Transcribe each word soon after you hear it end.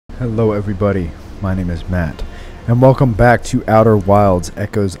Hello everybody, my name is Matt, and welcome back to Outer Wilds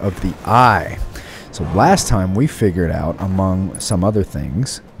Echoes of the Eye. So last time we figured out, among some other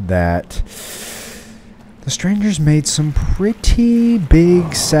things, that the strangers made some pretty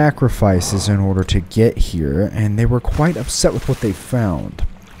big sacrifices in order to get here, and they were quite upset with what they found.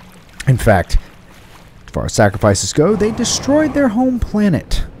 In fact, as far as sacrifices go, they destroyed their home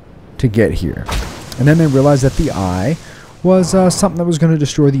planet to get here. And then they realized that the Eye was something that was going to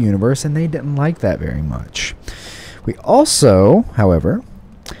destroy the universe, and they didn't like that very much. We also, however,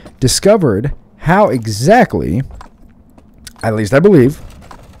 discovered how exactly, at least I believe,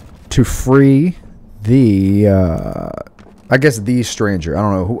 to free the, I guess the stranger, I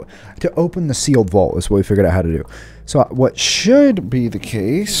don't know, who, to open the sealed vault is what we figured out how to do. So what should be the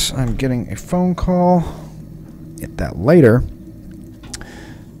case, I'm getting a phone call, get that later.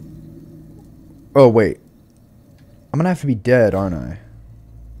 Oh, wait. I'm going to have to be dead, aren't I?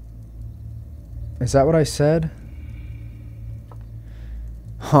 Is that what I said?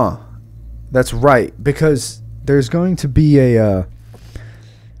 Huh. That's right. Because there's going to be a...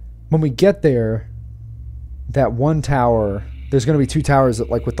 when we get there, that one tower... There's going to be two towers that,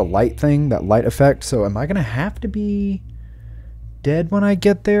 like with the light thing, that light effect. So am I going to have to be dead when I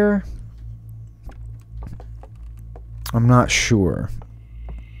get there? I'm not sure.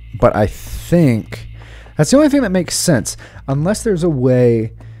 But I think... That's the only thing that makes sense. Unless there's a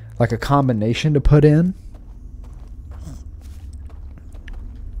way, like a combination to put in.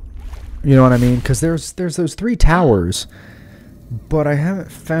 You know what I mean? Because there's those three towers. But I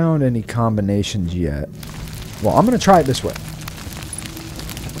haven't found any combinations yet. Well, I'm going to try it this way.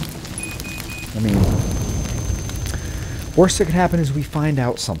 I mean, worst that could happen is we find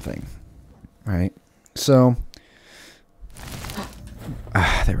out something. Right? So,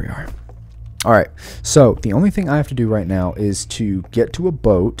 there we are. Alright, so the only thing I have to do right now is to get to a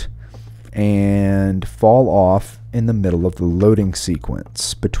boat and fall off in the middle of the loading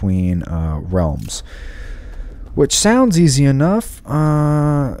sequence between realms. Which sounds easy enough,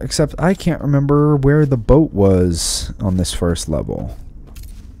 except I can't remember where the boat was on this first level.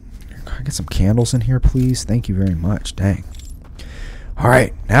 Can I get some candles in here, please? Thank you very much. Dang.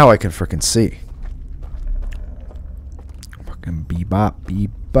 Alright, now I can frickin' see. Fucking bebop,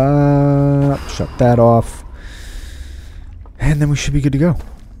 bebop. Shut that off. And then we should be good to go.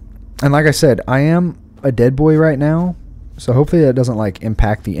 And like I said, I am a dead boy right now. So hopefully that doesn't like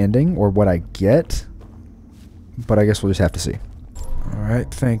impact the ending or what I get. But I guess we'll just have to see.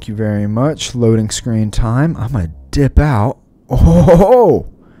 Alright, thank you very much. Loading screen time. I'm going to dip out. Oh!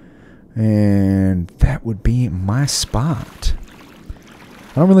 And that would be my spot.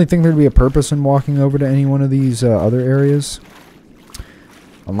 I don't really think there'd be a purpose in walking over to any one of these other areas.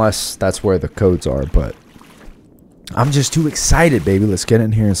 Unless that's where the codes are, but I'm just too excited, baby. Let's get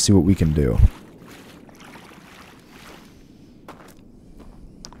in here and see what we can do.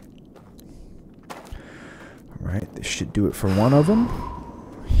 Alright, this should do it for one of them.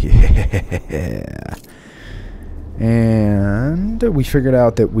 Yeah. And we figured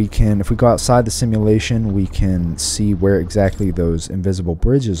out that we can, if we go outside the simulation, we can see where exactly those invisible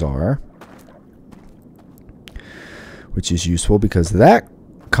bridges are. Which is useful because that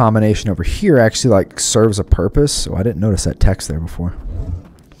combination over here actually like serves a purpose. So I didn't notice that text there before.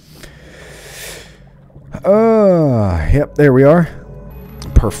 Yep, there we are.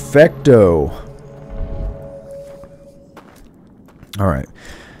 Perfecto. Alright.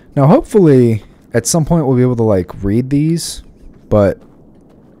 Now hopefully at some point we'll be able to like read these, but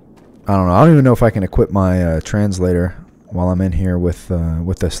I don't know. I don't even know if I can equip my translator while I'm in here with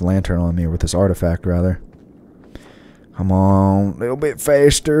this lantern on me, or with this artifact rather. Come on, a little bit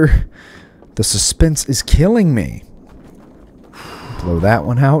faster. The suspense is killing me. Blow that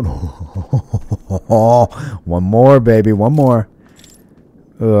one out. One more, baby, one more.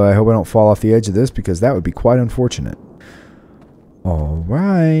 I hope I don't fall off the edge of this, because that would be quite unfortunate.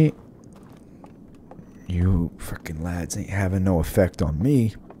 Alright. You freaking lads ain't having no effect on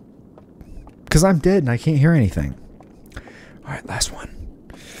me. Because I'm dead and I can't hear anything. Alright, last one.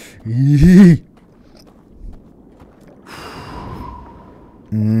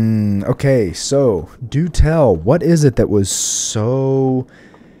 Okay, so do tell, what is it that was so...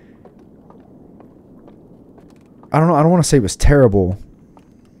 I don't know, I don't want to say it was terrible,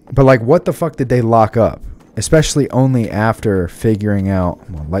 but like what the fuck did they lock up? Especially only after figuring out...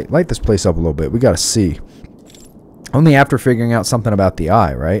 Well, light this place up a little bit, we gotta see. Only after figuring out something about the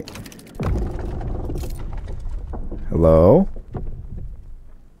Eye, right? Hello?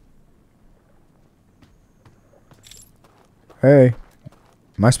 Hey.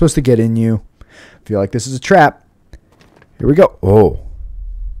 Am I supposed to get in you? I feel like this is a trap. Here we go. Oh.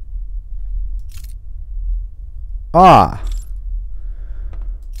 Ah.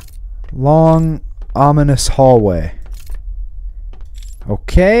 Long, ominous hallway.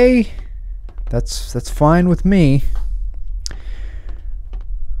 Okay. That's fine with me.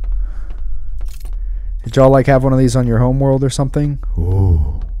 Did y'all like have one of these on your homeworld or something?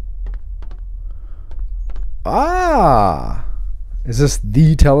 Ooh. Ah. Is this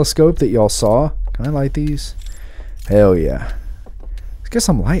the telescope that y'all saw? Can I light these? Hell yeah. Let's get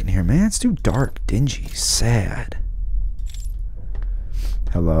some light in here, man. It's too dark, dingy, sad.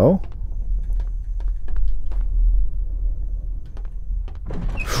 Hello?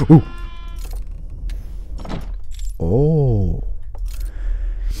 Ooh. Oh.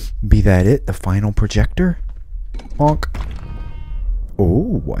 Be that it? The final projector? Honk.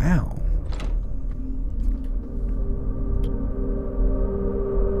 Oh, wow.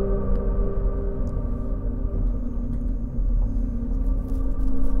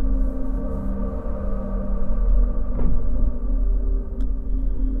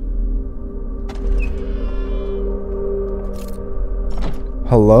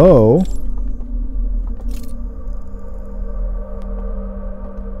 Hello?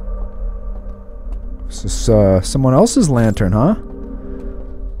 This is someone else's lantern, huh?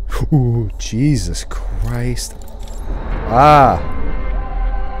 Ooh, Jesus Christ. Ah.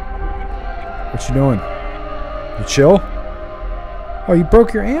 What you doing? You chill? Oh, you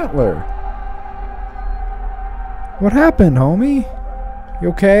broke your antler. What happened, homie? You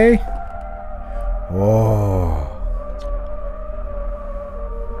okay? Whoa.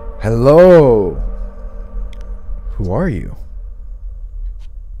 Hello. Who are you?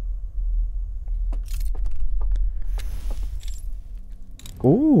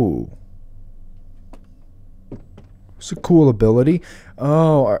 Ooh. It's a cool ability.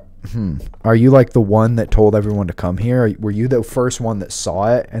 Oh, are you like the one that told everyone to come here? Were you the first one that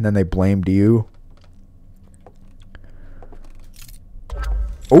saw it and then they blamed you?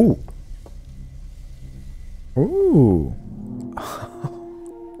 Oh. Ooh.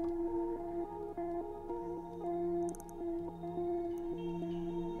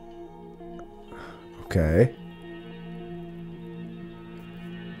 Okay.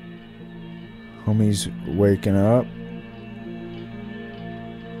 Homie's waking up.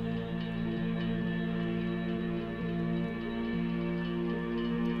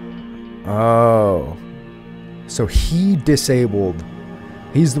 Oh. So he disabled.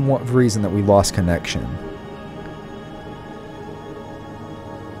 He's the one reason that we lost connection.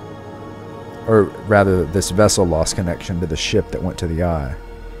 Or rather, this vessel lost connection to the ship that went to the eye.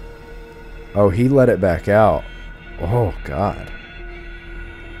 Oh, he let it back out. Oh, God.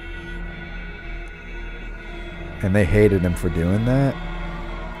 And they hated him for doing that?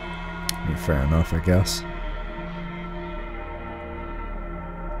 I mean, fair enough, I guess.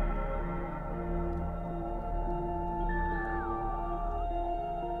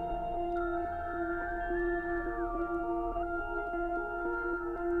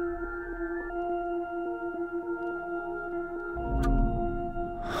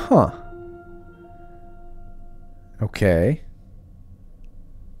 Huh. Okay.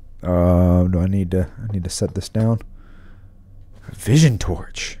 Do I need to set this down? A vision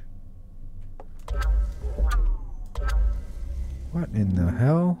torch. What in the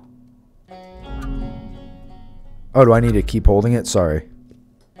hell? Oh, do I need to keep holding it? Sorry.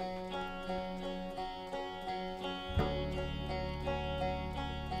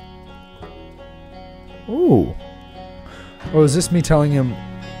 Ooh. Oh, is this me telling him?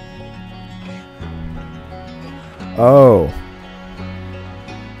 Oh.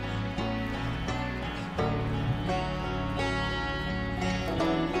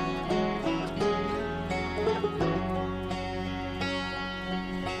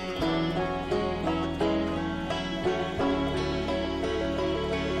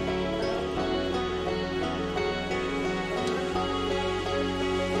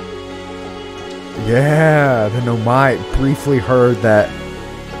 Yeah, the NAMI briefly heard the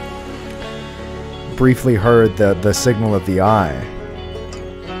signal of the eye.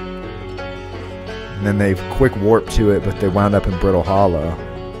 And then they quick warped to it, but they wound up in Brittle Hollow.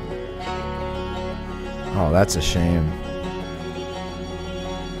 Oh, that's a shame.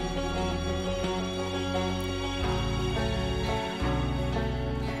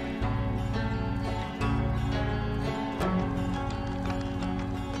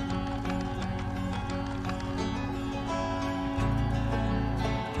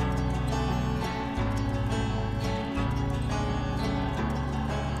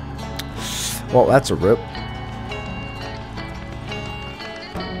 Well, that's a rip.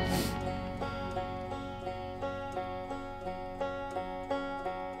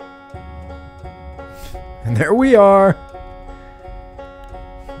 And there we are.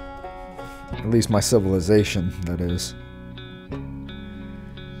 At least my civilization, that is.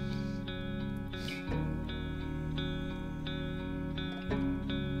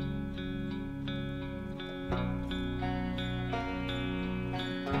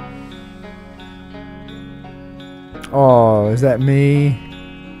 Oh, is that me?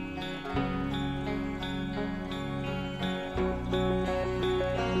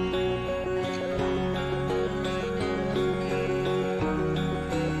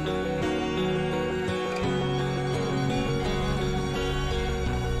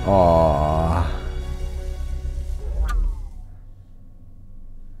 Aww.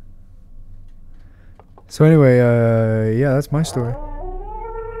 So anyway, yeah, that's my story.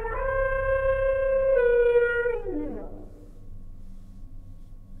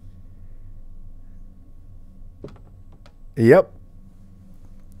 Yep.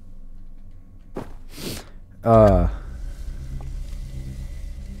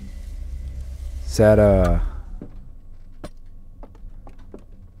 Is that,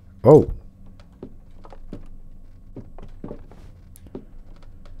 oh.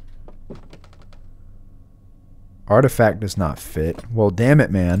 Artifact does not fit. Well, damn it,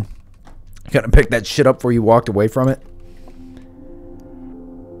 man. You couldn't pick that shit up before you walked away from it?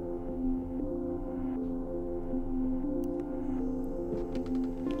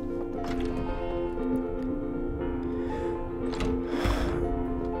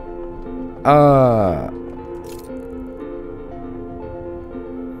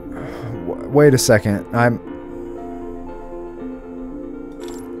 Wait a second.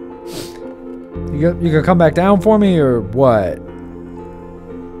 You gonna come back down for me or what?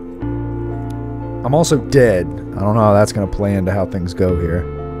 I'm also dead. I don't know how that's gonna play into how things go here.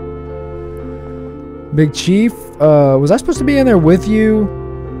 Big Chief, was I supposed to be in there with you?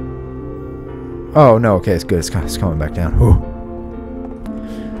 Oh no, okay, it's good. It's coming back down. Whew.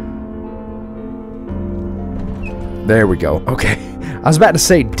 There we go. Okay. I was about to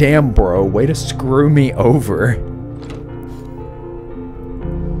say, damn, bro. Way to screw me over.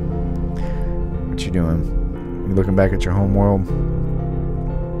 What you doing? You looking back at your home world?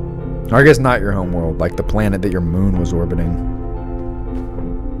 Or I guess not your home world. Like the planet that your moon was orbiting.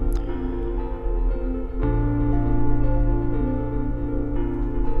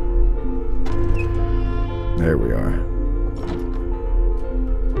 There we are.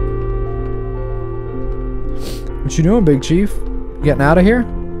 What you doing, Big Chief? You getting out of here?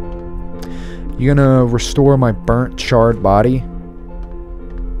 You gonna restore my burnt, charred body?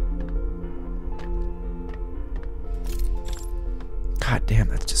 God damn,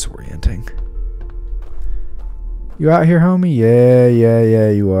 that's disorienting. You out here, homie? Yeah,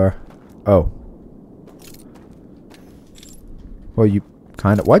 you are. Oh. Well, you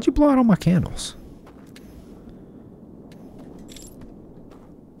kind of... Why'd you blow out all my candles?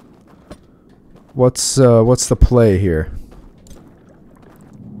 What's the play here?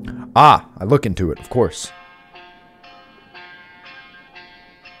 Ah, I look into it, of course.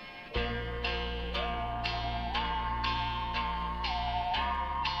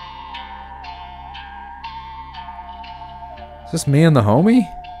 Is this me and the homie?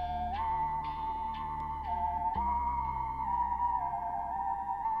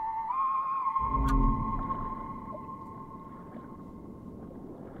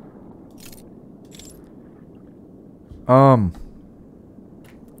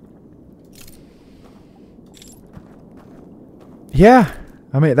 Yeah,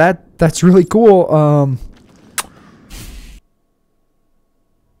 I mean that's really cool.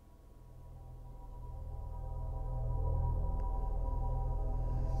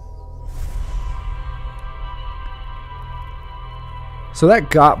 So that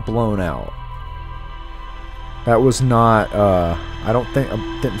got blown out. That was not I don't think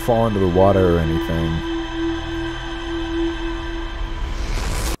it didn't fall into the water or anything.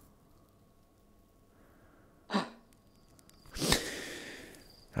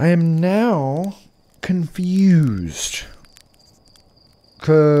 I am now confused.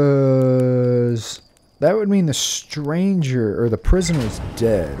 'Cause that would mean the stranger or the prisoner's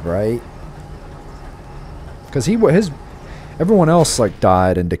dead, right? 'Cause everyone else like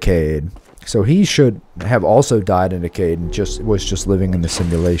died and decayed. So he should have also died and decayed and was just living in the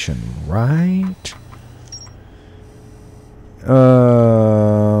simulation, right?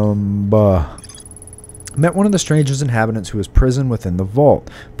 Met one of the stranger's inhabitants who was prisoned within the vault.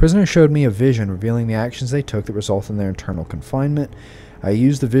 Prisoner showed me a vision revealing the actions they took that resulted in their internal confinement. I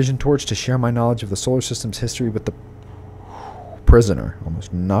used the vision torch to share my knowledge of the solar system's history with the prisoner.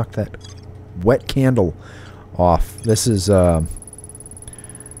 Almost knocked that wet candle off. This is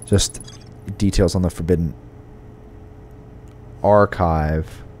just details on the Forbidden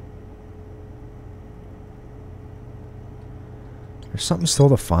Archive. There's something still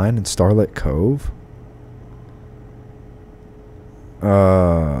to find in Starlit Cove.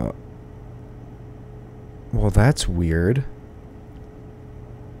 Well, that's weird.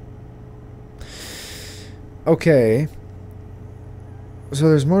 Okay. So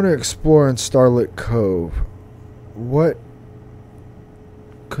there's more to explore in Starlit Cove. What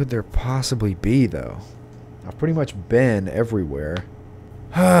could there possibly be, though? I've pretty much been everywhere.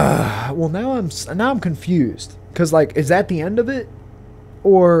 Well, now I'm confused. Cause like, is that the end of it,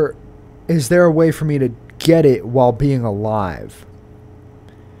 or is there a way for me to get it while being alive?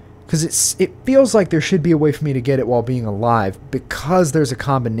 Because it feels like there should be a way for me to get it while being alive, because there's a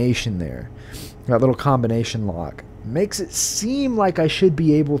combination there. That little combination lock makes it seem like I should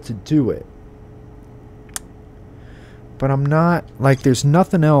be able to do it. But I'm not. Like, there's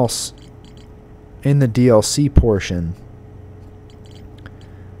nothing else in the DLC portion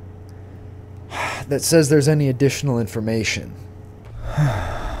that says there's any additional information.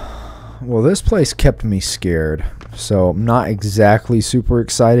 Well, this place kept me scared, so I'm not exactly super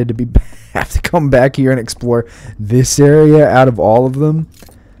excited to have to come back here and explore this area out of all of them.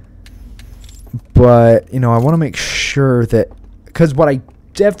 But, you know, I want to make sure that, because what I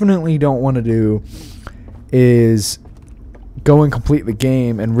definitely don't want to do is go and complete the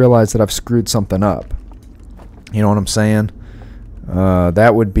game and realize that I've screwed something up. You know what I'm saying?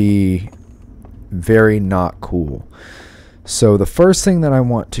 That would be very not cool. So the first thing that I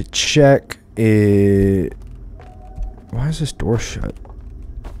want to check is... Why is this door shut?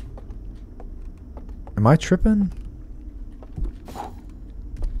 Am I tripping?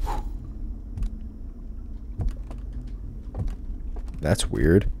 That's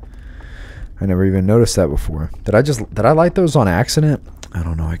weird. I never even noticed that before. Did I light those on accident? I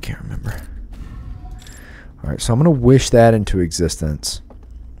don't know. I can't remember. All right, so I'm going to wish that into existence.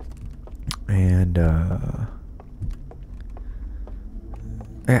 And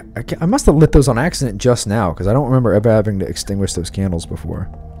I must have lit those on accident just now, because I don't remember ever having to extinguish those candles before.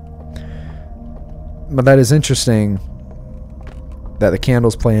 But that is interesting that the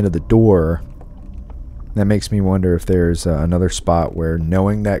candles play into the door. That makes me wonder if there's another spot where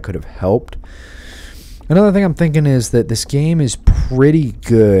knowing that could have helped. Another thing I'm thinking is that this game is pretty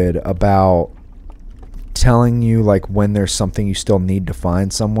good about telling you like when there's something you still need to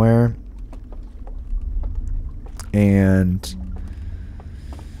find somewhere. And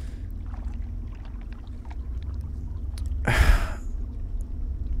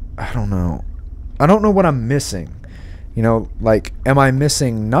I don't know. I don't know what I'm missing. You know, like, am I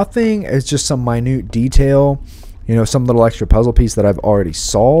missing nothing? It's just some minute detail, you know, some little extra puzzle piece that I've already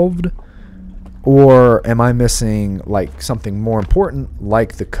solved. Or am I missing, like, something more important,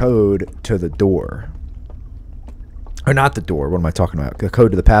 like the code to the door? Or not the door, what am I talking about? The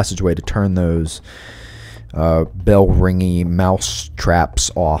code to the passageway to turn those bell-ringy mouse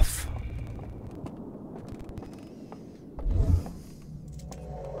traps off.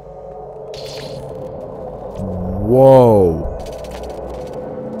 Whoa.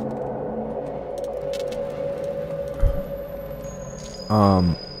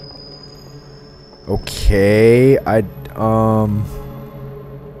 Okay,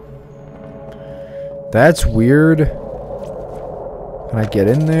 that's weird. Can I get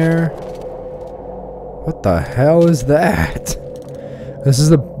in there? What the hell is that? This is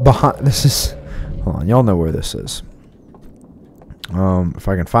hold on, y'all know where this is. If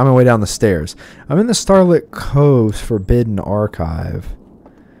I can find my way down the stairs. I'm in the Starlit Cove's Forbidden Archive.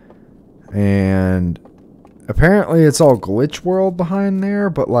 And apparently it's all glitch world behind there,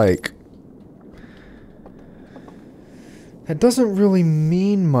 but like that doesn't really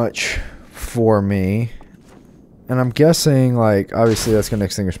mean much for me. And I'm guessing like obviously that's gonna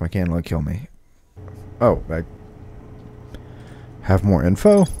extinguish my candle and kill me. Oh, I have more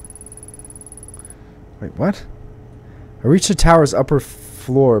info? Wait, what? I reached the tower's upper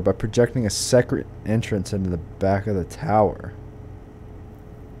floor by projecting a secret entrance into the back of the tower.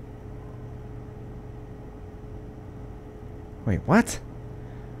 Wait, what?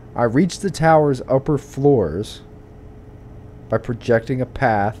 I reached the tower's upper floors by projecting a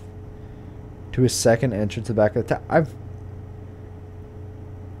path to a second entrance to the back of the tower.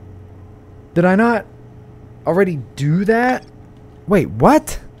 Did I not already do that? Wait,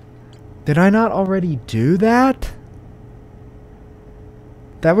 what? Did I not already do that?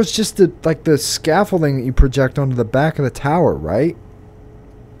 That was just the scaffolding that you project onto the back of the tower, right?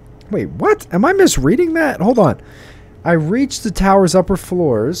 Wait, what? Am I misreading that? Hold on. I reached the tower's upper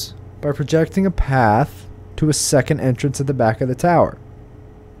floors by projecting a path to a second entrance at the back of the tower.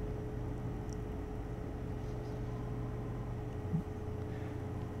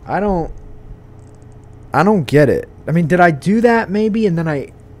 I don't get it. I mean, did I do that maybe and then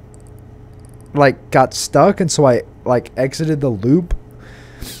I like got stuck and so I like exited the loop?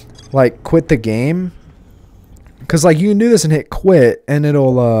 Like quit the game? Cuz like you can do this and hit quit and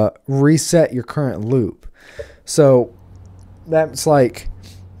it'll reset your current loop. So that's like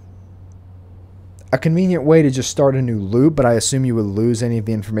a convenient way to just start a new loop, but I assume you would lose any of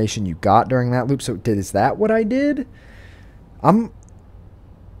the information you got during that loop. So is that what I did? I'm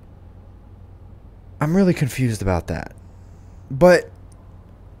really confused about that. But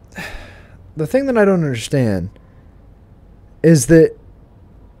the thing that I don't understand is that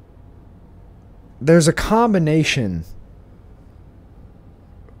there's a combination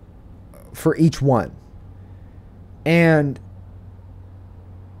for each one. And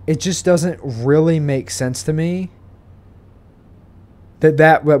it just doesn't really make sense to me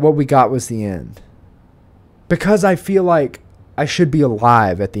that what we got was the end. Because I feel like I should be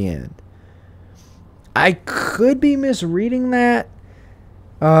alive at the end. I could be misreading that.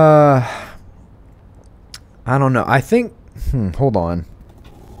 I don't know. I think... hold on.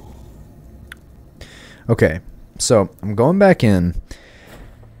 Okay. So, I'm going back in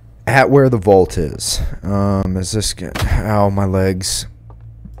at where the vault is. Is this good? Ow, my legs.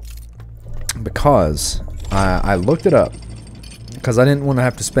 Because I looked it up. Because I didn't want to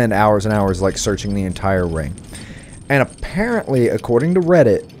have to spend hours and hours like searching the entire ring. And apparently, according to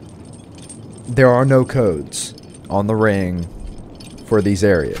Reddit, there are no codes on the ring for these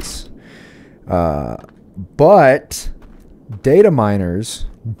areas. But data miners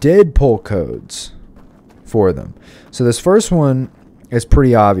did pull codes for them. So this first one is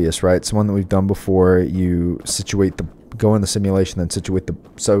pretty obvious, right? It's one that we've done before. You go in the simulation, then situate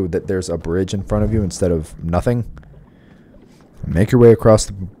so that there's a bridge in front of you instead of nothing. Make your way across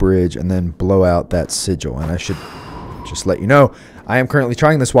the bridge and then blow out that sigil. And I should just let you know, I am currently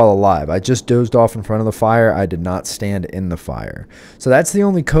trying this while alive. I just dozed off in front of the fire. I did not stand in the fire. So that's the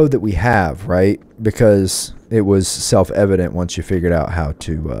only code that we have, right? Because it was self-evident once you figured out how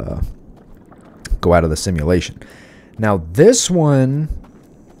to go out of the simulation. Now this one,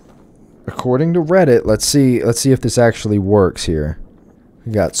 according to Reddit, let's see if this actually works here.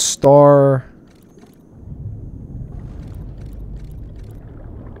 We got star,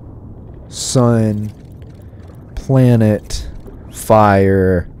 sun, planet,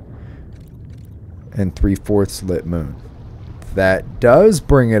 fire, and 3/4 lit moon. That does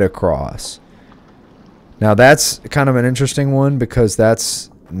bring it across. Now that's kind of an interesting one because that's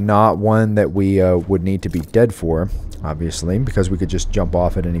not one that we would need to be dead for, obviously, because we could just jump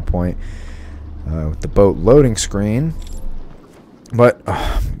off at any point with the boat loading screen. But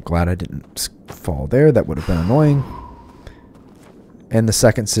I'm glad I didn't fall there. That would have been annoying. And the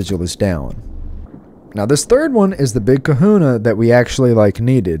second sigil is down. Now this third one is the big kahuna that we actually like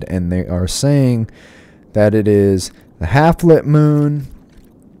needed, and they are saying that it is the half lit moon,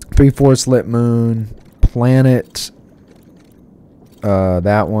 3/4 lit moon, planet,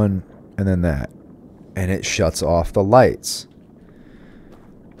 that one, and then that, and it shuts off the lights.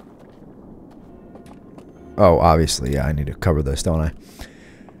 Oh, obviously, yeah, I need to cover this, don't I?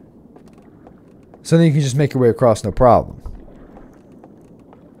 So then you can just make your way across, no problem.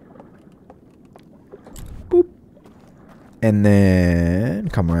 Boop. And then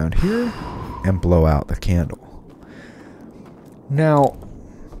come around here and blow out the candle. Now,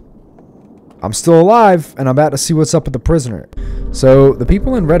 I'm still alive, and I'm about to see what's up with the prisoner. So, the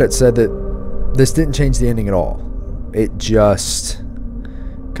people in Reddit said that this didn't change the ending at all. It just...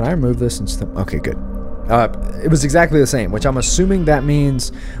 Can I remove this instead? Okay, good. It was exactly the same, which I'm assuming that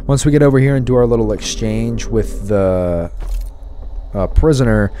means once we get over here and do our little exchange with the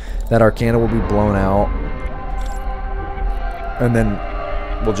prisoner, that our candle will be blown out, and then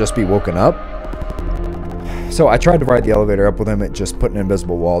we'll just be woken up. So I tried to ride the elevator up with him. It just put an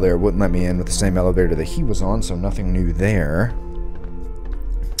invisible wall there. It wouldn't let me in with the same elevator that he was on, so nothing new there.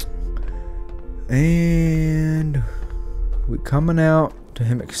 And we coming out to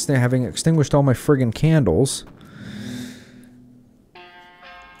him having extinguished all my friggin' candles.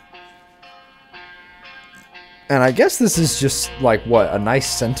 And I guess this is just like, what, a nice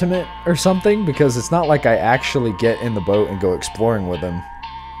sentiment or something? Because it's not like I actually get in the boat and go exploring with him.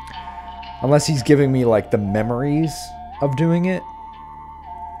 Unless he's giving me like the memories of doing it.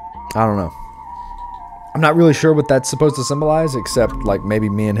 I don't know. I'm not really sure what that's supposed to symbolize, except like maybe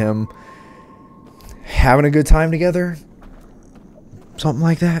me and him having a good time together. Something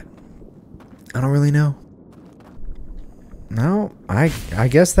like that. I don't really know. No, I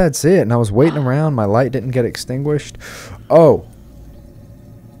guess that's it. And I was waiting around. My light didn't get extinguished. Oh.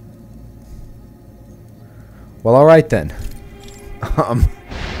 Well, alright then.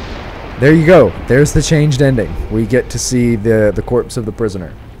 there you go. There's the changed ending. We get to see the corpse of the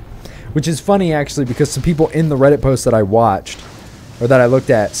prisoner. Which is funny, actually, because some people in the Reddit post that I watched, or that I looked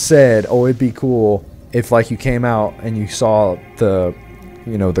at, said, oh, it'd be cool if, like, you came out and you saw the,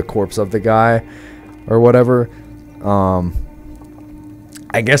 you know, the corpse of the guy or whatever.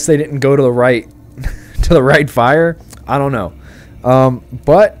 I guess they didn't go to the right to the right fire. I don't know.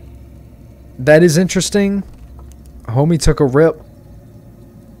 But that is interesting. Homie took a rip.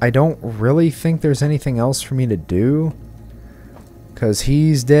 I don't really think there's anything else for me to do, because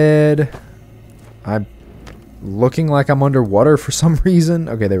he's dead. I'm looking like I'm underwater for some reason.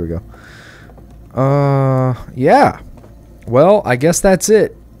 Okay, there we go. Yeah. Well, I guess that's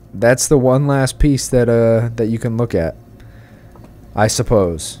it. That's the one last piece that that you can look at, I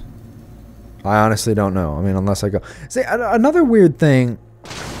suppose. I honestly don't know. I mean, unless I go... See, another weird thing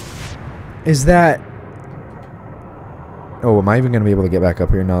is that... Oh, am I even going to be able to get back up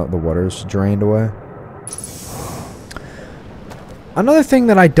here now that the water's drained away? Another thing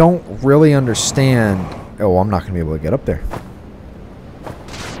that I don't really understand... Oh, I'm not going to be able to get up there.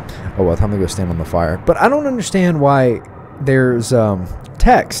 Oh, well, time to go stand on the fire. But I don't understand why there's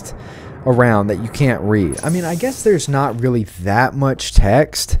text around that you can't read. I mean, I guess there's not really that much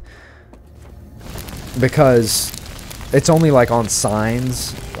text, because it's only like on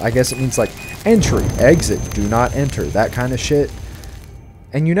signs. I guess it means like entry, exit, do not enter, that kind of shit.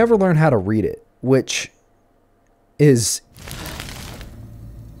 And you never learn how to read it, which is...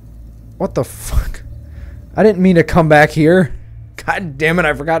 What the fuck? I didn't mean to come back here. God damn it,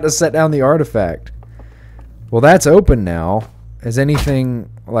 I forgot to set down the artifact. Well, that's open now. Has anything,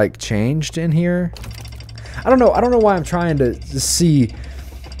 like, changed in here? I don't know. I don't know why I'm trying to see,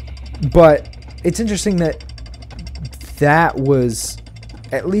 but it's interesting that that was,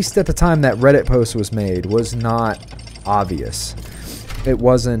 at least at the time that Reddit post was made, was not obvious. It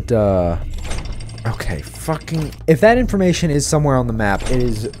wasn't, okay, fucking... If that information is somewhere on the map, it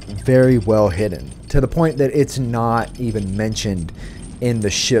is very well hidden, to the point that it's not even mentioned in the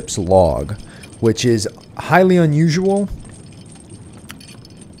ship's log, which is highly unusual,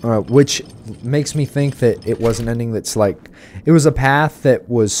 which makes me think that it was an ending that's like... It was a path that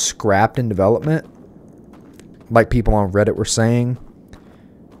was scrapped in development, like people on Reddit were saying.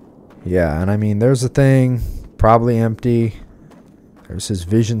 Yeah, and I mean, there's a thing, probably empty. There's his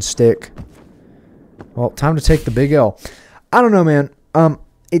vision stick. Well, time to take the big L. I don't know, man.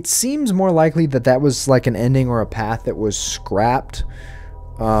 It seems more likely that that was like an ending or a path that was scrapped.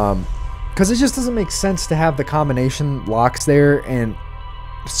 Because it just doesn't make sense to have the combination locks there. And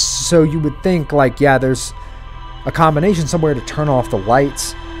so you would think, like, yeah, there's a combination somewhere to turn off the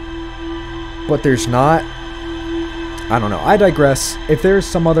lights, but there's not. I don't know. I digress. If there's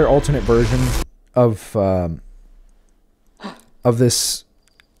some other alternate version of this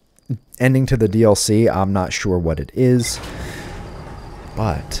ending to the DLC, I'm not sure what it is.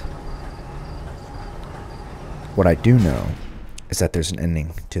 But what I do know is that there's an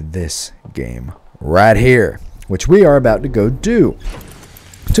ending to this game right here, which we are about to go do.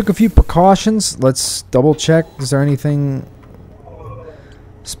 Took a few precautions. Let's double check. Is there anything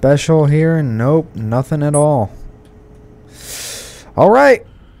special here? Nope, nothing at all. Alright.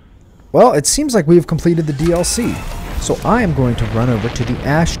 Well, it seems like we've completed the DLC. So I am going to run over to the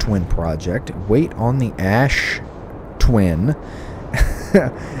Ash Twin project, wait on the Ash Twin,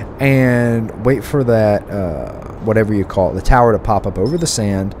 and wait for that, whatever you call it, the tower to pop up over the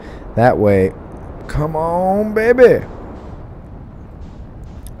sand. That way, come on, baby.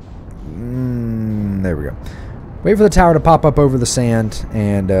 There we go. Wait for the tower to pop up over the sand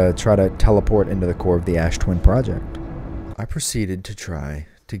and try to teleport into the core of the Ash Twin project. I proceeded to try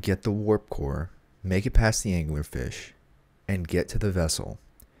to get the warp core, make it past the anglerfish, and get to the vessel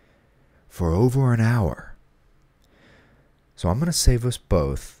for over an hour. So I'm going to save us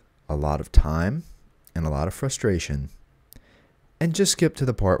both a lot of time and a lot of frustration, and just skip to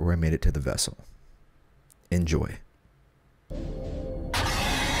the part where I made it to the vessel. Enjoy.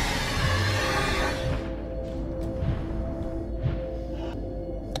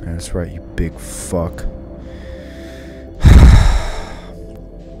 That's right, you big fuck.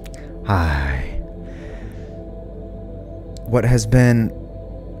 Hi. What has been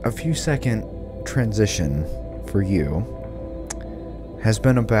a few second transition for you has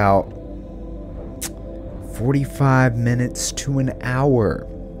been about 45 minutes to an hour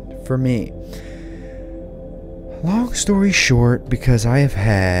for me. Long story short, because I have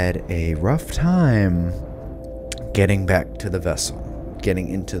had a rough time getting back to the vessel. Getting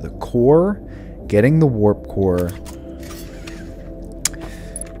into the core, getting the warp core,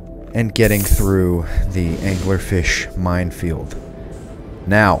 and getting through the anglerfish minefield.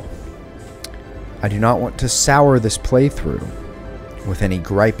 Now, I do not want to sour this playthrough with any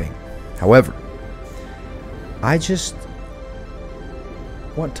griping. However, I just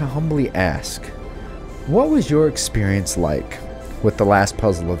want to humbly ask, what was your experience like with the last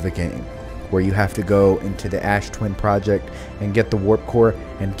puzzle of the game, where you have to go into the Ash Twin Project and get the warp core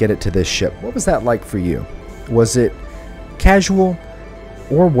and get it to this ship? What was that like for you? Was it casual,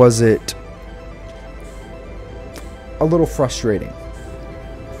 or was it a little frustrating?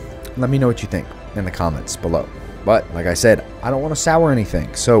 Let me know what you think in the comments below. But like I said, I don't want to sour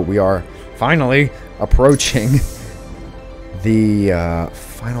anything, so we are finally approaching the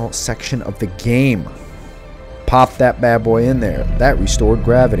final section of the game. Pop that bad boy in there. That restored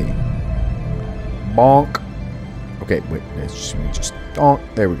gravity. Bonk. Okay, wait. Just donk.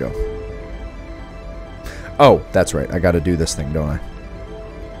 There we go. Oh, that's right. I got to do this thing, don't I?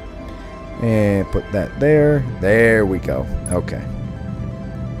 And put that there. There we go. Okay.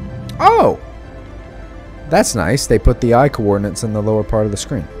 Oh! That's nice. They put the eye coordinates in the lower part of the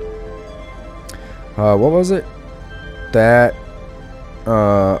screen. What was it? That,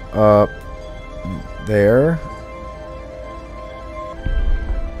 up there.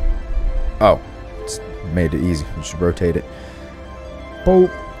 Oh, it's made it easy. We should rotate it.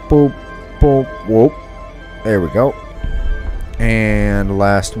 Boop, boop, boop, whoop. There we go. And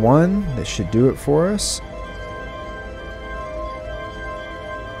last one. This should do it for us.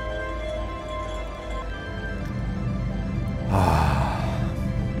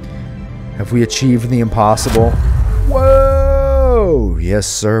 Have we achieved the impossible? Whoa! Yes,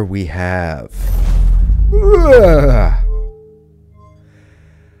 sir, we have.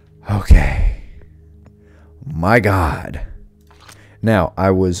 Okay. My God. Now,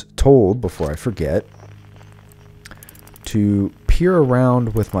 I was told, before I forget, to peer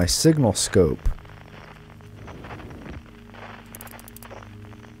around with my signal scope.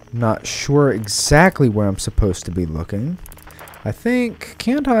 Not sure exactly where I'm supposed to be looking. I think,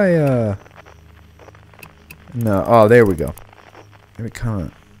 can't I, no, oh, there we go. Let me kind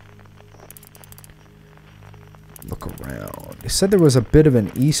of look around. It said there was a bit of an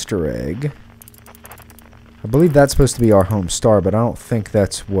Easter egg. I believe that's supposed to be our home star, but I don't think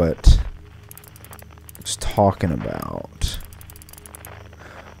that's what it's talking about.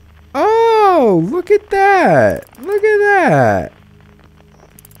 Oh, look at that. Look at that.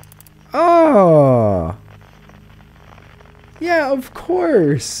 Oh. Yeah, of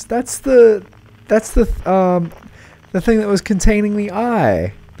course. That's the thing that was containing the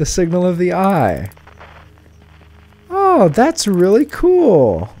eye. The signal of the eye. Oh, that's really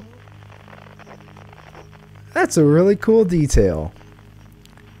cool. That's a really cool detail.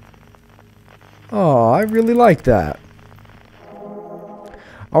 Oh, I really like that.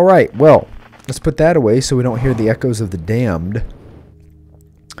 Alright, well, let's put that away so we don't hear the echoes of the damned.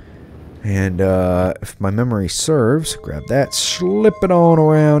 And if my memory serves, grab that, slip it on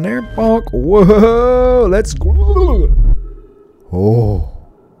around there, bonk. Whoa, let's go. Oh,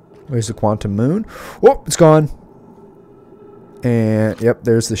 where's the quantum moon? Oh, it's gone. And yep,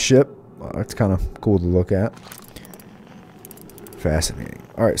 there's the ship. It's kind of cool to look at. Fascinating.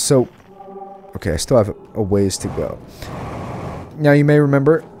 All right, so okay, I still have a ways to go. Now you may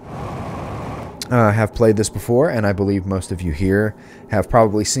remember, have played this before, and I believe most of you here have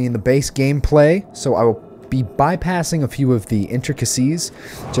probably seen the base gameplay, so I will be bypassing a few of the intricacies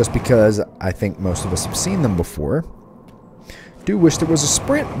just because I think most of us have seen them before. Do wish there was a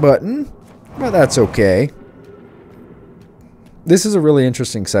sprint button, but that's okay. This is a really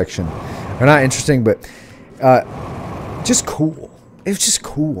interesting section. Or not interesting, but just cool. It was just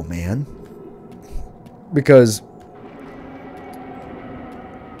cool, man. Because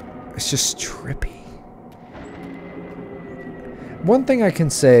it's just trippy. One thing I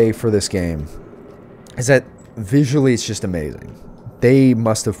can say for this game is that visually it's just amazing. They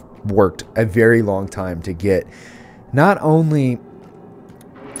must have worked a very long time to get not only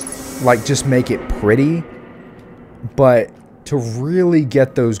like just make it pretty, but to really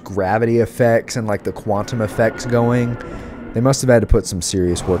get those gravity effects and like the quantum effects going. They must have had to put some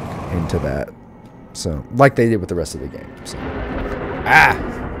serious work into that. So, like they did with the rest of the game. So.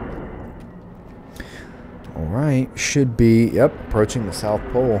 Alright, should be, yep, approaching the South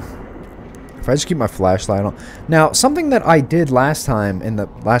Pole. If I just keep my flashlight on. Now, something that I did last time,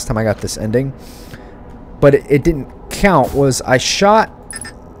 last time I got this ending, but it didn't count, was I shot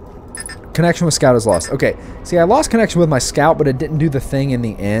connection with scout is lost. Okay, see, I lost connection with my scout, but it didn't do the thing in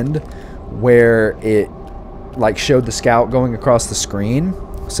the end where it, like, showed the scout going across the screen.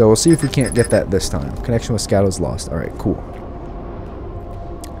 So we'll see if we can't get that this time. Connection with scout is lost. Alright, cool.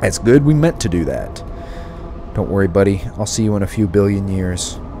 That's good. We meant to do that. Don't worry, buddy. I'll see you in a few billion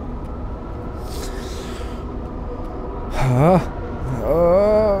years.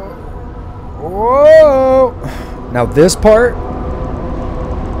 Whoa! Now this part.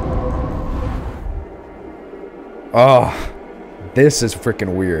 Oh, this is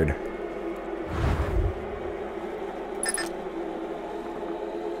freaking weird.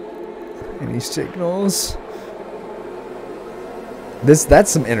 Any signals? That's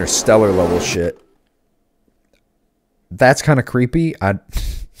some interstellar level shit. That's kind of creepy. I'd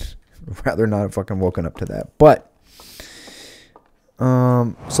rather not have fucking woken up to that. But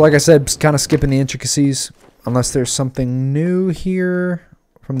so like I said, kind of skipping the intricacies unless there's something new here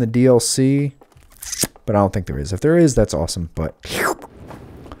from the DLC. But I don't think there is. If there is, that's awesome. But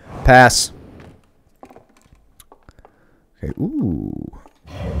pass. Okay, ooh.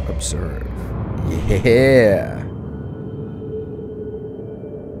 Observe. Yeah.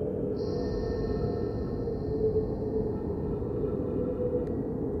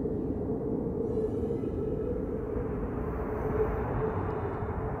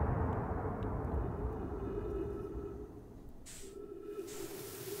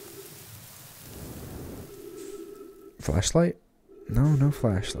 Flashlight? No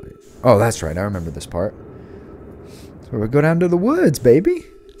flashlight. Oh, that's right. I remember this part. So we go down to the woods, baby.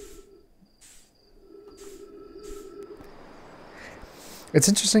 It's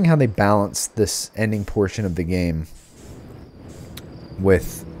interesting how they balance this ending portion of the game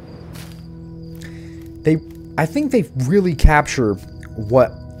with... I think they really capture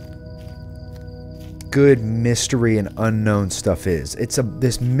what good mystery and unknown stuff is. It's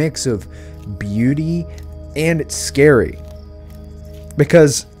this mix of beauty and it's scary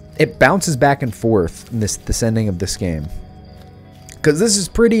because it bounces back and forth in this ending of this game. Because this is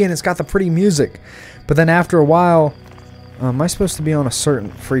pretty and it's got the pretty music, but then after a while, am I supposed to be on a certain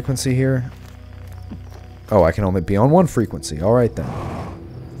frequency here? Oh, I can only be on one frequency. All right then.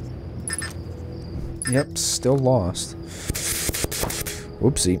 Yep, still lost.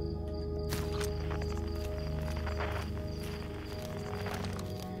 Whoopsie.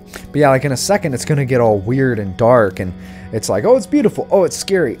 But yeah, like in a second, it's going to get all weird and dark. And it's like, oh, it's beautiful. Oh, it's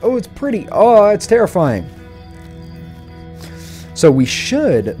scary. Oh, it's pretty. Oh, it's terrifying. So we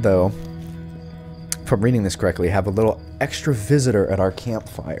should, though, if I'm reading this correctly, have a little extra visitor at our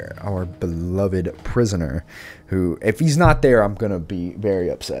campfire. Our beloved prisoner. Who, if he's not there, I'm going to be very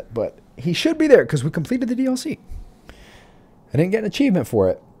upset. But he should be there because we completed the DLC. I didn't get an achievement for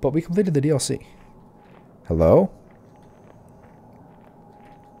it, but we completed the DLC. Hello?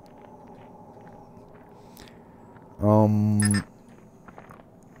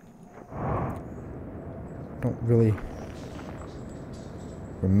 Don't really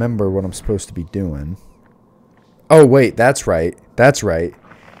remember what I'm supposed to be doing. Oh, wait, that's right. That's right.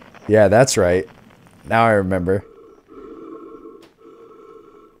 Yeah, that's right. Now I remember.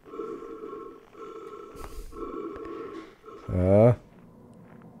 Oh.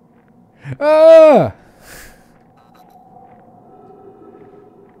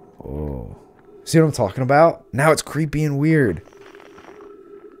 See what I'm talking about? Now it's creepy and weird.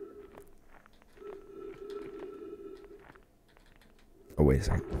 Oh, wait a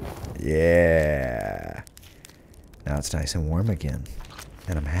second. Yeah. Now it's nice and warm again.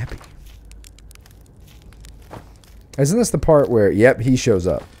 And I'm happy. Isn't this the part where, yep, he shows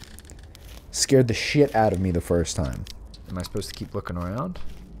up. Scared the shit out of me the first time. Am I supposed to keep looking around?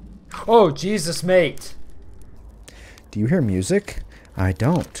 Oh, Jesus, mate. Do you hear music? I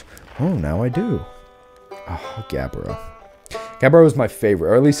don't. Oh, now I do. Oh, Gabbro. Gabbro is my favorite,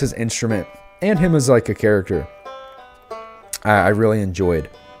 or at least his instrument, and him as like a character. I really enjoyed.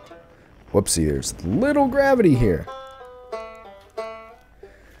 Whoopsie, there's little gravity here.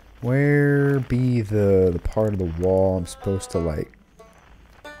 Where be the part of the wall I'm supposed to like...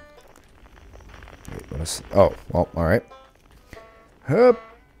 Wait, what is... Oh, well, alright. Hup.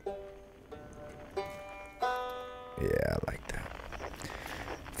 Yeah, I like that.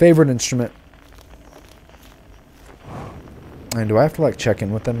 Favorite instrument. And do I have to like check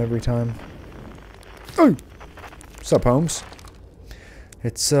in with them every time? Oh! Sup, Holmes?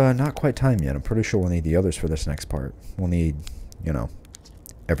 It's not quite time yet. I'm pretty sure we'll need the others for this next part. We'll need, you know,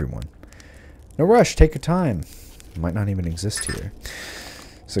 everyone. No rush. Take your time. It might not even exist here.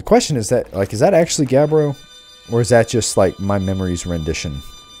 So the question is that, like, is that actually Gabbro? Or is that just, like, my memory's rendition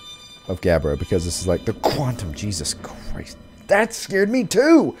of Gabbro? Because this is, like, the quantum. Jesus Christ. That scared me,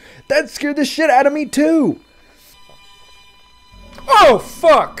 too. That scared the shit out of me, too. Oh,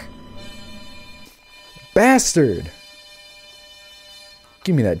 fuck. Bastard.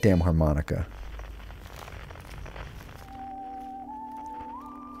 Give me that damn harmonica.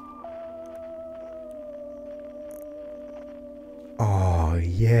 Oh,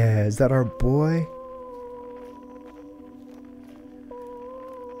 yeah. Is that our boy?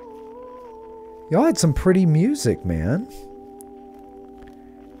 Y'all had some pretty music, man.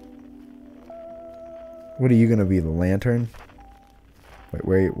 What are you gonna be, the lantern?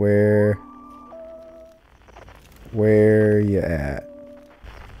 Wait, where you at?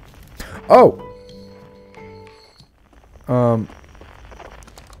 Oh!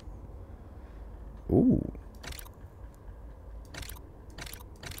 Ooh.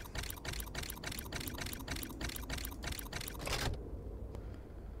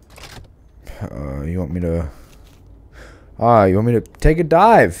 You want me to... you want me to take a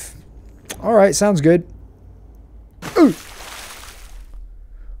dive? Alright, sounds good. Ooh.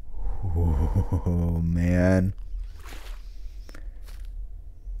 Oh, man.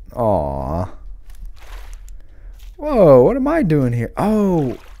 Aw. Whoa, what am I doing here?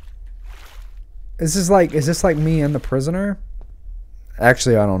 Oh. Is this like me and the prisoner?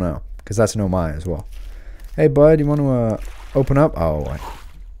 Actually, I don't know. Because that's NAMI as well. Hey, bud, you want to open up? Oh,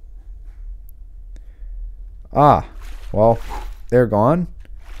 well, they're gone.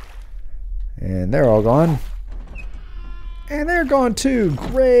 And they're all gone. And they're gone too.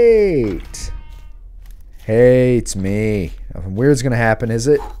 Great. Hey, it's me. Nothing weird's going to happen, is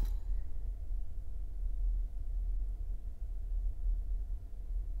it?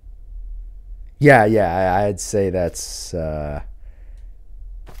 Yeah, I'd say that's it's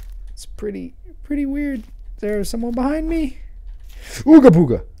pretty weird. Is there someone behind me? Ooga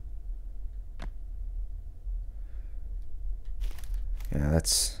booga. Yeah,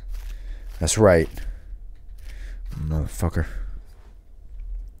 that's right. Motherfucker.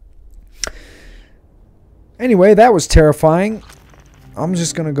 Anyway, that was terrifying. I'm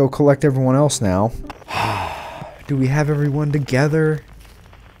just gonna go collect everyone else now. Do we have everyone together?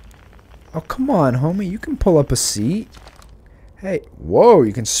 Oh, come on, homie. You can pull up a seat. Hey, whoa,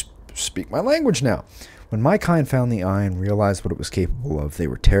 you can speak my language now. When my kind found the eye and realized what it was capable of, they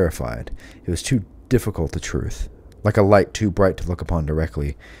were terrified. It was too difficult, the truth. Like a light too bright to look upon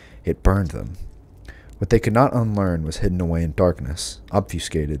directly, it burned them. What they could not unlearn was hidden away in darkness,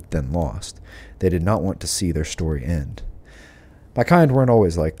 obfuscated, then lost. They did not want to see their story end. My kind weren't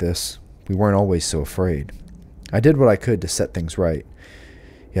always like this. We weren't always so afraid. I did what I could to set things right.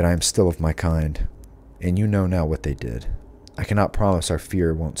 Yet I am still of my kind, and you know now what they did. I cannot promise our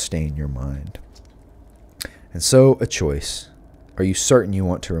fear won't stain your mind. And so, a choice. Are you certain you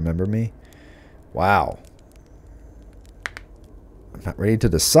want to remember me? Wow. I'm not ready to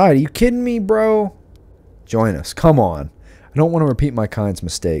decide. Are you kidding me, bro? Join us. Come on. I don't want to repeat my kind's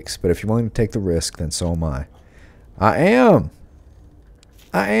mistakes, but if you're willing to take the risk, then so am I. I am.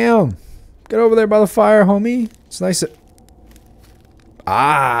 Get over there by the fire, homie. It's nice to...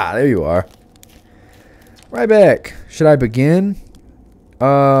 Ah, there you are. Right back. Should I begin?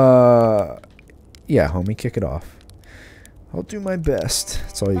 Yeah, homie, kick it off. I'll do my best.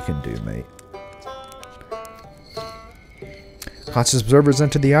 That's all you can do, mate. Conscious observers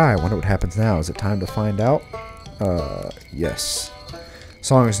enter the eye. I wonder what happens now. Is it time to find out? Yes.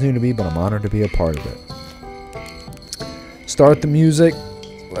 Song is new to me, but I'm honored to be a part of it. Start the music.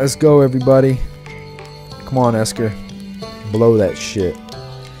 Let's go, everybody. Come on, Esker. Blow that shit.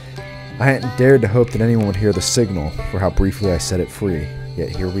 I hadn't dared to hope that anyone would hear the signal for how briefly I set it free.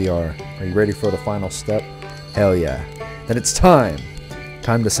 Yet here we are. Are you ready for the final step? Hell yeah. Then it's time.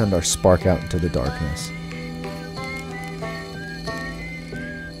 Time to send our spark out into the darkness.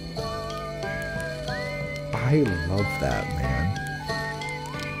 I love that, man.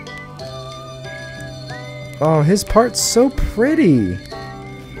 Oh, his part's so pretty.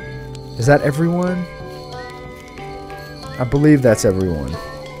 Is that everyone? I believe that's everyone.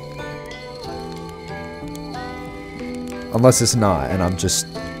 Unless it's not, and I'm just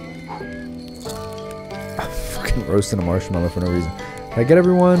fucking roasting a marshmallow for no reason. Can I get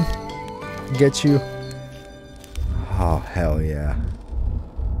everyone? Get you? Oh, hell yeah.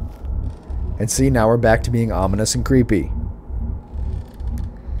 And see, now we're back to being ominous and creepy.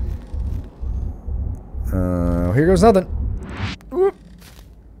 Here goes nothing. Whoop.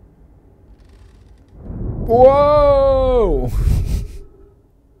 Whoa!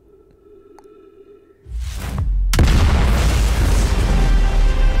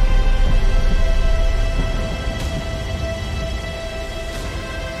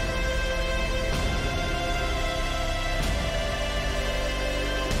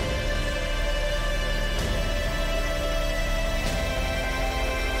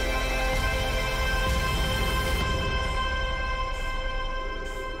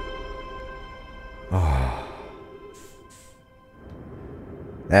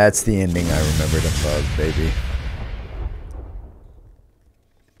 That's the ending I remembered above, baby.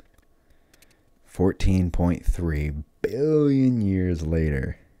 14.3 billion years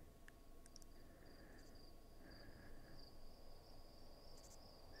later.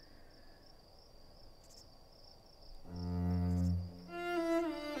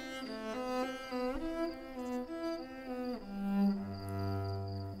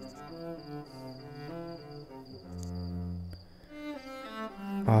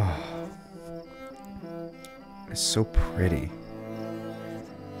 Oh, it's so pretty.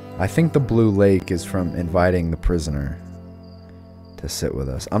 I think the blue lake is from inviting the prisoner to sit with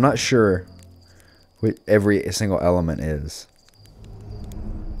us. I'm not sure what every single element is.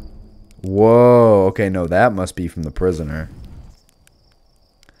 Whoa, okay, no, that must be from the prisoner.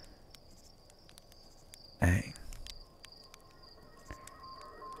 Dang.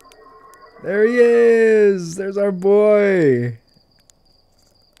 There he is! There's our boy!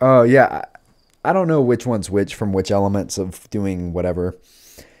 Oh, yeah, I don't know which one's which from which elements of doing whatever.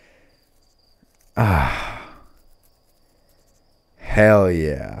 Ah. Hell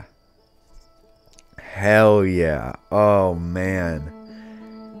yeah. Hell yeah. Oh, man.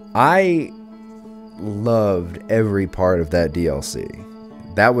 I loved every part of that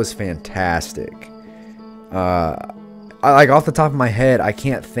DLC. That was fantastic. Like off the top of my head, I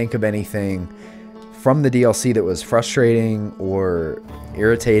can't think of anything from the DLC that was frustrating or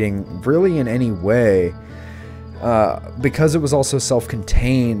irritating really in any way. Because it was also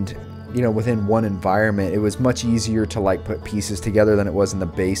self-contained, you know, within one environment, it was much easier to like put pieces together than it was in the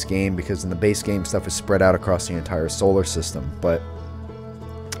base game, because in the base game stuff is spread out across the entire solar system. But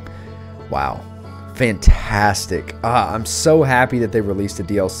wow, fantastic. I'm so happy that they released a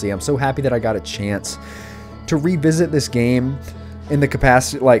DLC. I'm so happy that I got a chance to revisit this game in the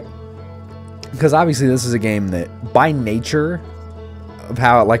capacity, like, because obviously this is a game that by nature of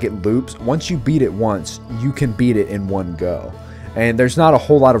how like it loops, once you beat it once, you can beat it in one go. And there's not a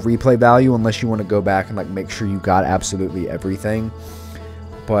whole lot of replay value unless you want to go back and like make sure you got absolutely everything.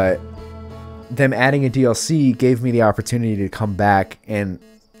 But them adding a DLC gave me the opportunity to come back and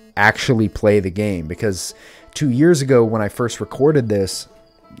actually play the game, because 2 years ago when I first recorded this,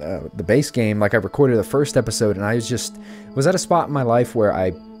 the base game, like I recorded the first episode and I was at a spot in my life where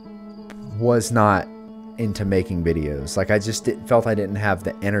I was not into making videos. Like I just felt I didn't have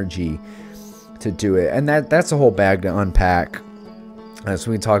the energy to do it, and that's a whole bag to unpack,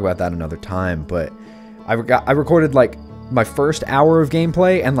 so we can talk about that another time. But I recorded like my first hour of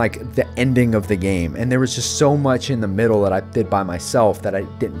gameplay and like the ending of the game, and there was just so much in the middle that I did by myself that I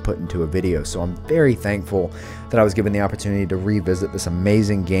didn't put into a video. So I'm very thankful that I was given the opportunity to revisit this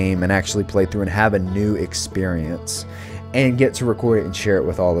amazing game and actually play through and have a new experience and get to record it and share it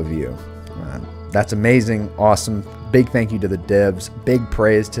with all of you. That's amazing, awesome. Big thank you to the devs, big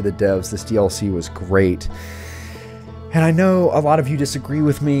praise to the devs. This DLC was great. And I know a lot of you disagree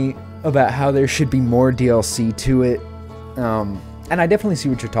with me about how there should be more DLC to it. And I definitely see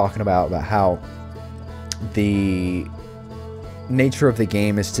what you're talking about how the nature of the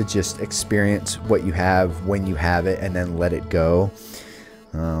game is to just experience what you have when you have it and then let it go.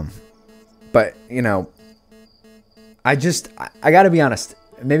 But, you know, I gotta be honest,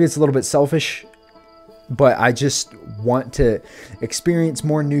 maybe it's a little bit selfish, but I just want to experience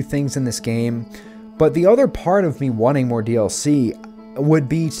more new things in this game. But the other part of me wanting more DLC would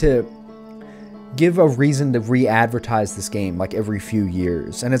be to give a reason to re-advertise this game like every few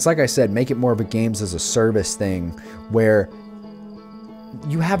years. And it's like I said, make it more of a games as a service thing where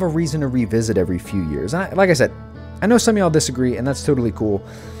you have a reason to revisit every few years. And like I said, I know some of y'all disagree, and that's totally cool.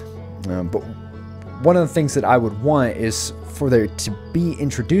 But one of the things that I would want is for there to be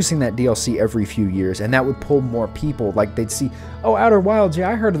introducing that DLC every few years, and that would pull more people. Like they'd see, oh, Outer Wilds, yeah,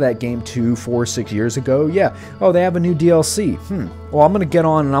 I heard of that game 2, 4, 6 years ago. Yeah, oh, they have a new DLC. Well, I'm gonna get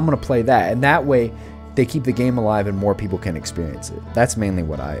on and I'm gonna play that, and that way they keep the game alive and more people can experience it. That's mainly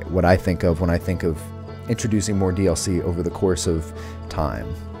what I think of when I think of introducing more DLC over the course of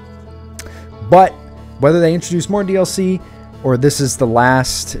time. But whether they introduce more DLC or this is the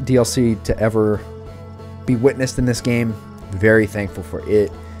last DLC to ever be witnessed in this game, very thankful for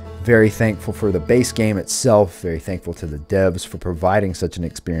it. Very thankful for the base game itself. Very thankful to the devs for providing such an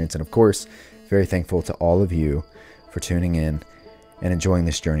experience. And of course, very thankful to all of you for tuning in and enjoying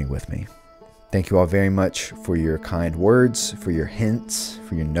this journey with me. Thank you all very much for your kind words, for your hints,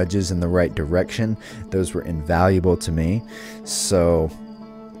 for your nudges in the right direction. Those were invaluable to me. So,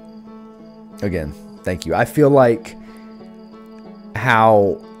 again, thank you. I feel like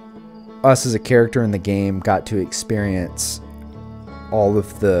how us as a character in the game got to experience all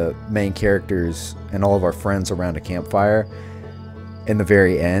of the main characters and all of our friends around a campfire in the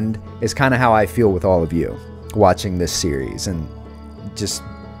very end is kind of how I feel with all of you watching this series, and just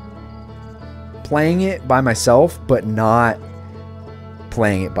playing it by myself but not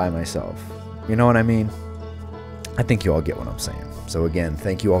playing it by myself. You know what I mean? I think you all get what I'm saying. So again,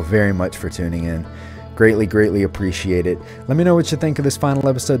 thank you all very much for tuning in. Greatly appreciate it. Let me know what you think of this final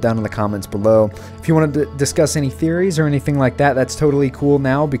episode down in the comments below. If you want to discuss any theories or anything like that, that's totally cool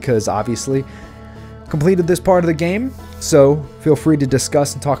now, because obviously completed this part of the game. So feel free to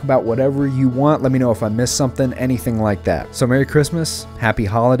discuss and talk about whatever you want. Let me know if I missed something, anything like that. So Merry Christmas, Happy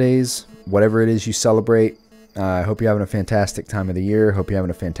Holidays, whatever it is you celebrate. I hope you're having a fantastic time of the year. Hope you're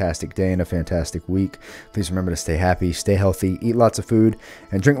having a fantastic day and a fantastic week. Please remember to stay happy, stay healthy, eat lots of food,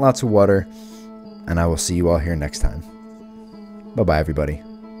 and drink lots of water. And I will see you all here next time. Bye-bye, everybody.